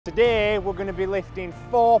Today we're going to be lifting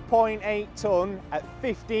 4.8 tonne at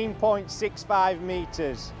 15.65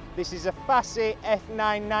 metres. This is a Fassi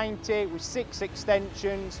F990 with 6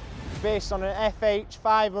 extensions based on an F8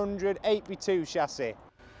 500 8x2 chassis.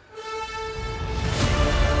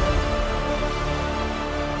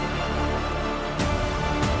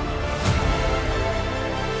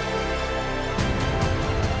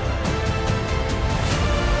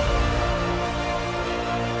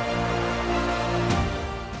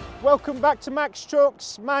 Welcome back to Max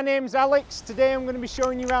Trucks. My name's Alex. Today I'm going to be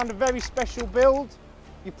showing you around a very special build.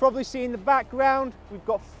 You've probably seen in the background, we've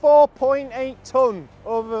got 4.8 tonne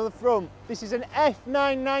over the front. This is an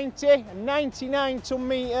F990, a 99 tonne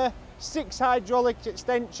metre, 6 hydraulic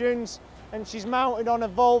extensions, and she's mounted on a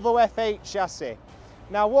Volvo F8 chassis.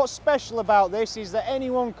 Now what's special about this is that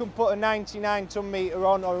anyone can put a 99 tonne metre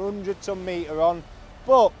on or a 100 tonne metre on,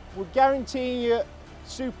 but we're guaranteeing you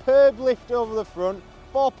superb lift over the front.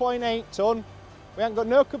 4.8 tonne. We haven't got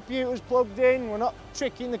no computers plugged in, we're not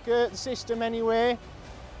tricking the system anyway,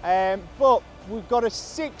 but we've got a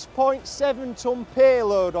 6.7 tonne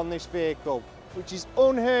payload on this vehicle, which is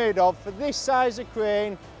unheard of for this size of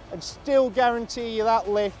crane, and still guarantee you that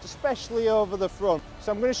lift, especially over the front.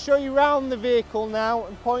 So I'm going to show you around the vehicle now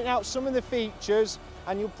and point out some of the features,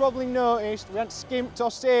 and you'll probably notice we haven't skimped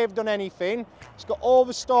or saved on anything. It's got all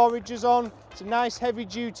the storages on, it's a nice heavy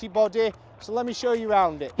duty body. So let me show you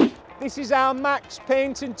around it. This is our Max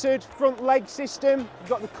patented front leg system. We've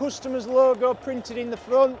got the customer's logo printed in the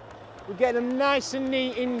front. We get them nice and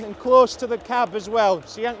neat in and close to the cab as well,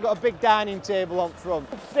 so you haven't got a big dining table on front.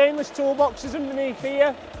 Stainless toolboxes underneath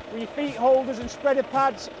here, with your feet holders and spreader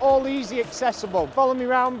pads, all easy accessible. Follow me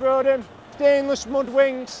round, Broden. Stainless mud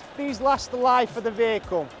wings, these last the life of the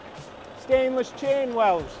vehicle. Stainless chain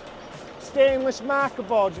wells, stainless marker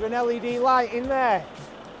boards with an LED light in there.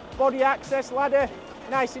 Body access ladder,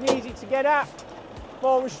 nice and easy to get at.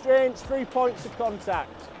 4 restraints, 3 points of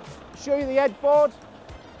contact. Show you the headboard.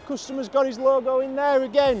 Customer's got his logo in there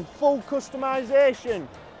again, full customisation.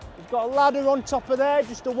 He's got a ladder on top of there,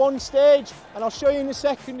 just a 1 stage, and I'll show you in a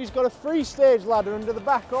second he's got a 3-stage ladder under the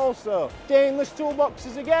back also. Stainless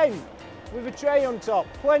toolboxes again, with a tray on top,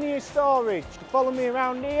 plenty of storage. You can follow me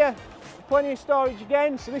around here, plenty of storage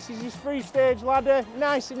again. So this is his 3-stage ladder,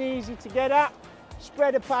 nice and easy to get at.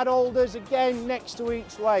 Spreader pad holders again next to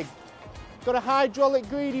each leg. Got a hydraulic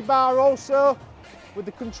greedy bar also, with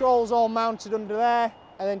the controls all mounted under there,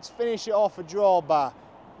 and then to finish it off a drawbar.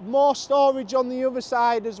 More storage on the other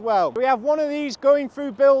side as well. We have one of these going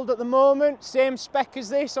through build at the moment, same spec as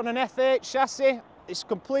this on an F8 chassis. It's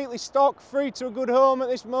completely stock, free to a good home at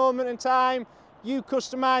this moment in time. You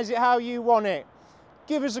customise it how you want it.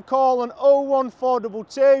 Give us a call on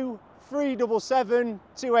 01422 377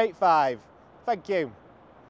 285. Thank you.